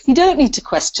is. You don't need to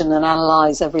question and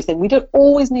analyse everything. We don't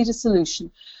always need a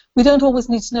solution. We don't always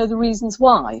need to know the reasons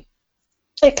why.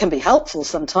 It can be helpful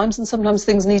sometimes, and sometimes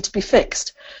things need to be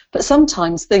fixed. But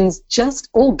sometimes things just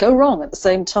all go wrong at the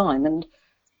same time.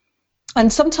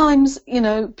 And sometimes, you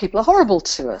know, people are horrible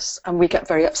to us, and we get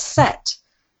very upset.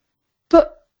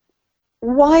 But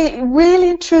why, really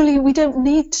and truly, we don't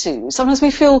need to. Sometimes we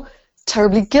feel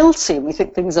terribly guilty, and we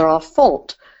think things are our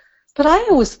fault. But I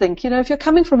always think, you know, if you're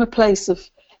coming from a place of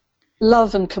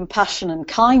love and compassion and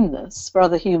kindness for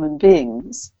other human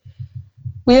beings,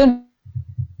 we only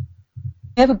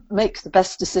ever make the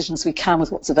best decisions we can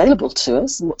with what's available to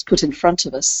us and what's put in front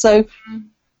of us. So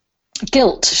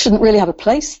guilt shouldn't really have a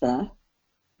place there.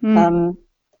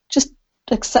 Just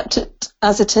accept it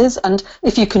as it is, and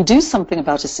if you can do something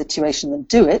about a situation, then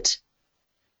do it.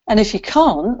 And if you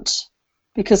can't,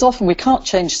 because often we can't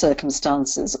change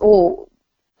circumstances, or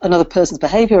another person's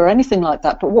behaviour or anything like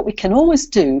that. But what we can always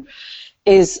do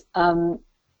is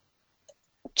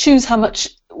choose how much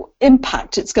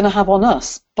impact it's going to have on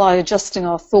us by adjusting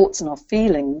our thoughts and our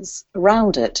feelings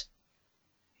around it.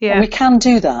 Yeah. And we can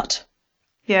do that.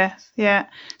 Yeah.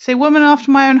 So woman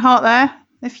after my own heart there.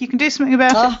 If you can do something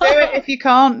about it, do it. If you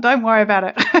can't, don't worry about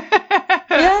it.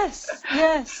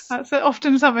 Yes. That's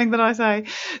often something that I say.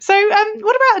 So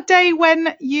what about a day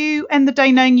when you end the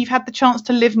day knowing you've had the chance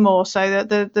to live more, so that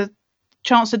the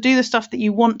chance to do the stuff that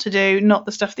you want to do, not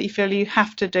the stuff that you feel you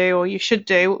have to do or you should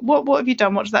do? What have you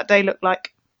done? What does that day look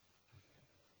like?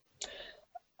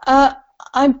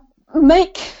 I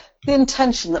make the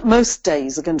intention that most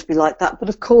days are going to be like that, but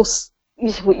of course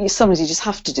sometimes you just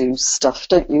have to do stuff,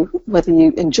 don't you? Whether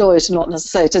you enjoy it or not. And as I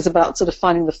say, it is about sort of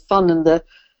finding the fun and the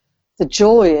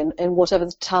joy in whatever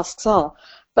the tasks are.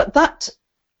 But that,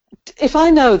 if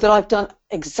I know that I've done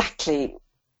exactly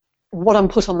what I'm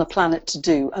put on the planet to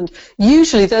do, and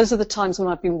usually those are the times when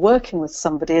I've been working with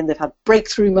somebody and they've had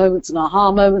breakthrough moments and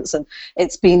aha moments, and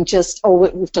it's been just,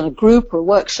 we've done a group or a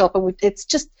workshop, and it's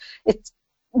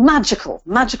magical.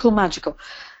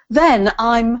 Then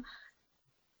I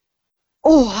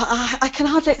can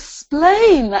hardly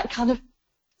explain that kind of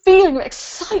feeling of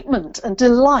excitement and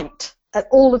delight at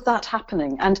all of that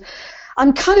happening. And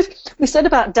I'm kind of, we said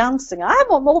about dancing, I'm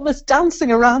almost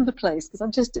dancing around the place because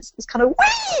I'm just, it's kind of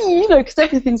whee, because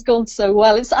everything's gone so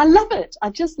well. I love it. I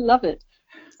just love it.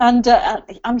 And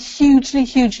I'm hugely,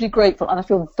 hugely grateful, and I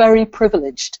feel very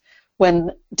privileged when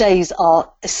days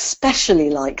are especially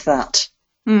like that.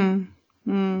 It's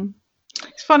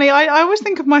funny, I always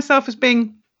think of myself as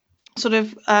being sort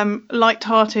of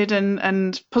light-hearted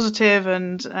and positive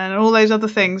and all those other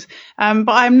things, but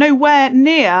I'm nowhere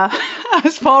near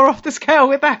as far off the scale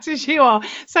with that as you are.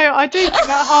 So I do think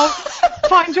that whole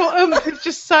find your oomph is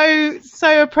just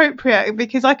so appropriate,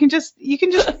 because you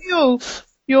can just feel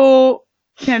your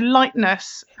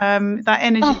lightness, that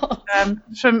energy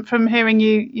from hearing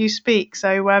you speak.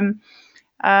 So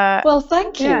well,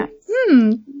 thank you.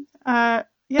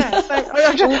 Yeah. So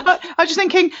I was just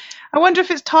thinking, I wonder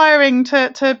if it's tiring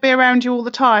to be around you all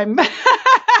the time.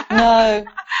 No.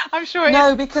 I'm sure it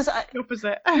no, is because the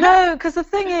opposite. No, because the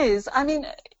thing is, I mean,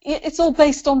 it's all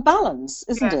based on balance,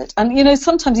 isn't it? And,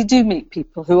 sometimes you do meet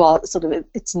people who are sort of,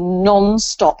 it's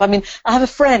non-stop. I mean, I have a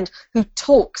friend who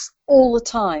talks all the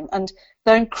time, and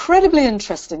they're incredibly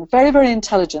interesting, very, very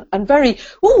intelligent, and very,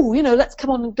 let's come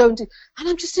on and go and do, and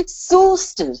I'm just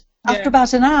exhausted. After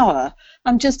about an hour,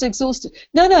 I'm just exhausted.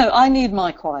 No, I need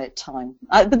my quiet time.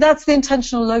 But that's the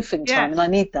intentional loafing time, and I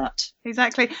need that.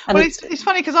 Exactly. And well, it's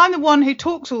funny because I'm the one who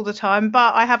talks all the time,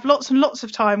 but I have lots and lots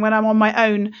of time when I'm on my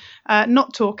own,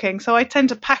 not talking. So I tend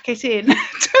to pack it in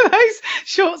to those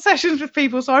short sessions with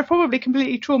people. So I probably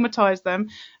completely traumatise them.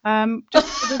 Just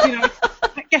sort of,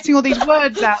 getting all these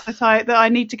words out that I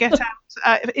need to get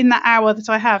out in that hour that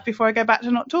I have before I go back to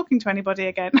not talking to anybody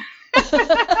again.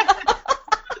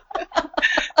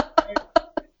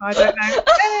 I don't know.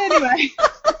 Anyway.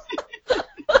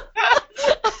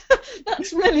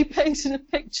 That's really painted a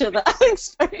picture.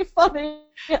 That's very funny.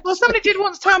 Well, somebody did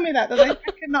once tell me that they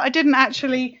reckon that I didn't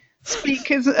actually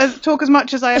talk as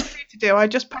much as I appear to do. I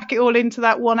just pack it all into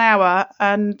that 1 hour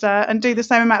and do the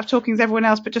same amount of talking as everyone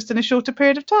else, but just in a shorter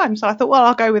period of time. So I thought, well,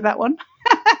 I'll go with that one.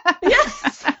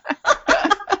 Yes. So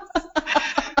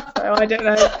I don't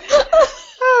know.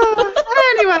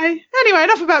 Anyway,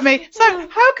 enough about me. So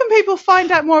how can people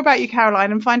find out more about you,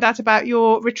 Caroline, and find out about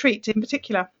your retreat in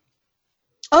particular?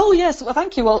 Oh, yes. Well,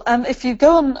 thank you. Well, if you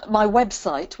go on my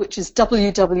website, which is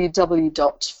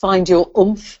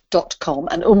www.findyouroomph.com,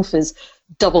 and oomph is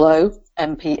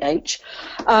OOMPH,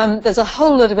 there's a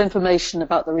whole lot of information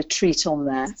about the retreat on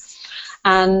there.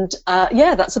 And,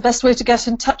 that's the best way to get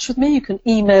in touch with me. You can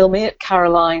email me at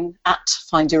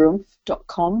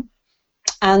caroline@findyourooomph.com.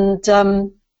 And,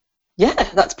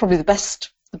 that's probably the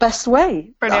best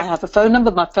way. Brilliant. I have a phone number.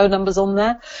 My phone number's on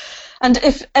there. And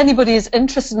if anybody is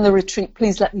interested in the retreat,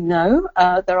 please let me know.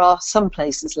 There are some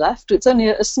places left. It's only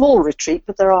a small retreat,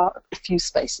 but there are a few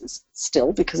spaces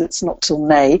still, because it's not till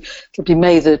May. It'll be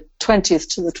May the 20th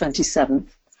to the 27th.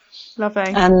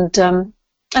 Lovely. And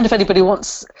if anybody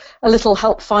wants a little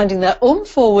help finding their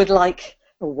oomph, or would like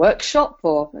a workshop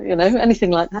or, anything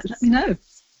like that, let me know.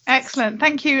 Excellent.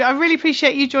 Thank you. I really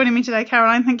appreciate you joining me today,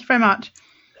 Caroline. Thank you very much.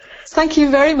 Thank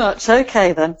you very much.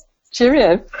 Okay, then.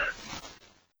 Cheerio.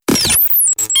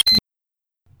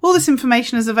 All this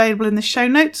information is available in the show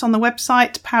notes on the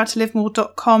website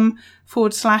powertolivemore.com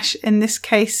 / in this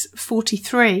case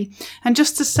 43. And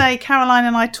just to say, Caroline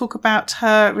and I talk about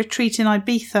her retreat in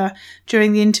Ibiza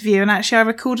during the interview, and actually I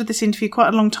recorded this interview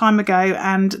quite a long time ago,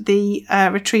 and the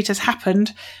retreat has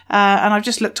happened, and I've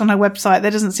just looked on her website.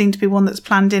 There doesn't seem to be one that's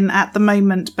planned in at the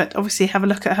moment, but obviously have a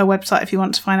look at her website if you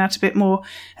want to find out a bit more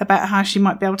about how she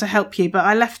might be able to help you. But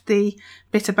I left the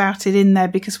bit about it in there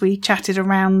because we chatted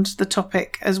around the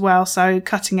topic as well, so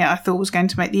cutting it I thought was going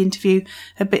to make the interview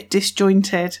a bit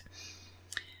disjointed.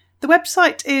 The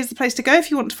website is the place to go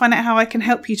if you want to find out how I can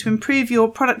help you to improve your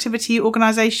productivity,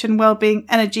 organisation, well-being,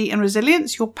 energy and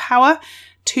resilience, your power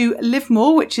to live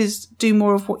more, which is do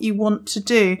more of what you want to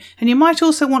do. And you might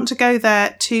also want to go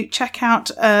there to check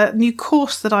out a new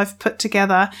course that I've put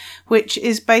together, which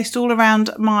is based all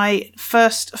around my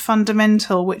first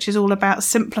fundamental, which is all about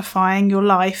simplifying your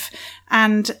life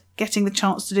and getting the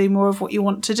chance to do more of what you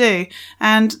want to do.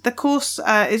 And the course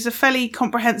is a fairly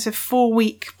comprehensive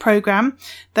 4-week program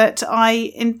that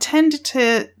I intended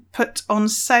to put on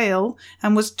sale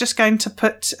and was just going to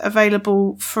put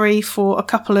available free for a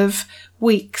couple of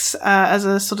weeks as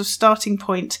a sort of starting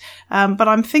point. But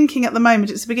I'm thinking at the moment,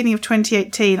 it's the beginning of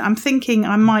 2018, I'm thinking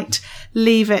I might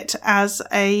leave it as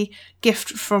a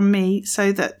gift from me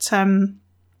so that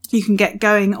you can get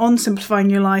going on simplifying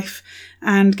your life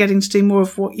and getting to do more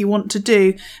of what you want to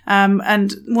do.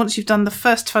 And once you've done the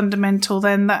first fundamental,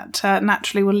 then that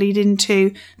naturally will lead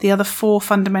into the other 4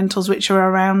 fundamentals, which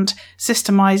are around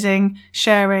systemizing,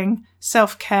 sharing,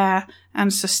 self-care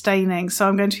and sustaining. So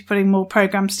I'm going to be putting more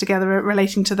programs together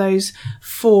relating to those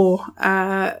 4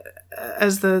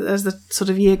 as the sort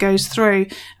of year goes through.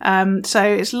 So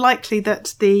it's likely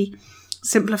that the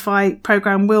Simplify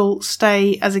program will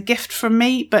stay as a gift from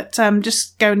me, but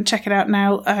just go and check it out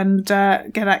now and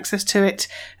get access to it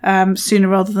sooner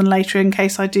rather than later in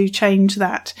case I do change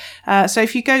that. So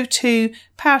if you go to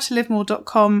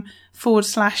powertolivemore.com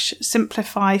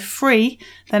 /simplify free,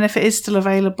 then if it is still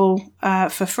available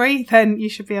for free, then you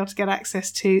should be able to get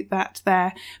access to that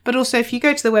there. But also if you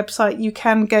go to the website, you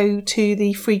can go to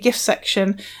the free gift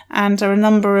section, and there are a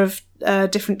number of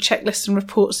different checklists and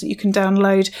reports that you can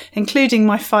download, including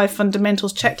my 5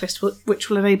 fundamentals checklist, which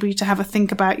will enable you to have a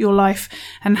think about your life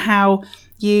and how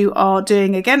you are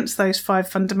doing against those 5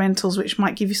 fundamentals, which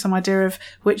might give you some idea of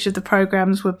which of the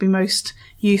programs would be most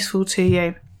useful to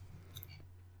you.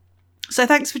 So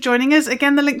thanks for joining us.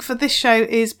 Again, the link for this show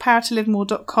is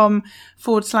powertolivemore.com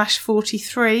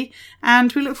 /43.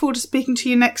 And we look forward to speaking to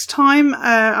you next time.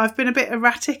 I've been a bit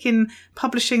erratic in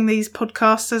publishing these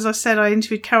podcasts. As I said, I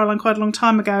interviewed Caroline quite a long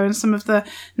time ago, and some of the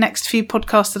next few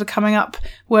podcasts that are coming up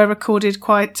were recorded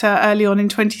quite early on in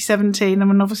 2017.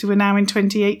 And obviously we're now in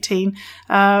 2018.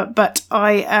 But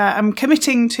I am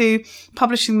committing to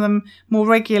publishing them more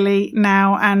regularly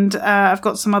now. And I've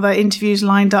got some other interviews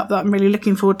lined up that I'm really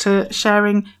looking forward to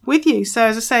sharing with you. So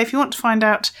as I say, if you want to find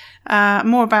out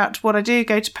more about what I do,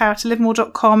 go to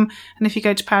powertolivemore.com, and if you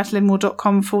go to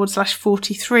powertolivemore.com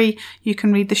 /43, you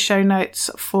can read the show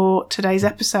notes for today's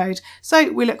episode.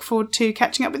 So we look forward to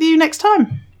catching up with you next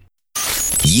time.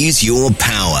 Use your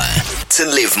power to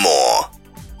live more.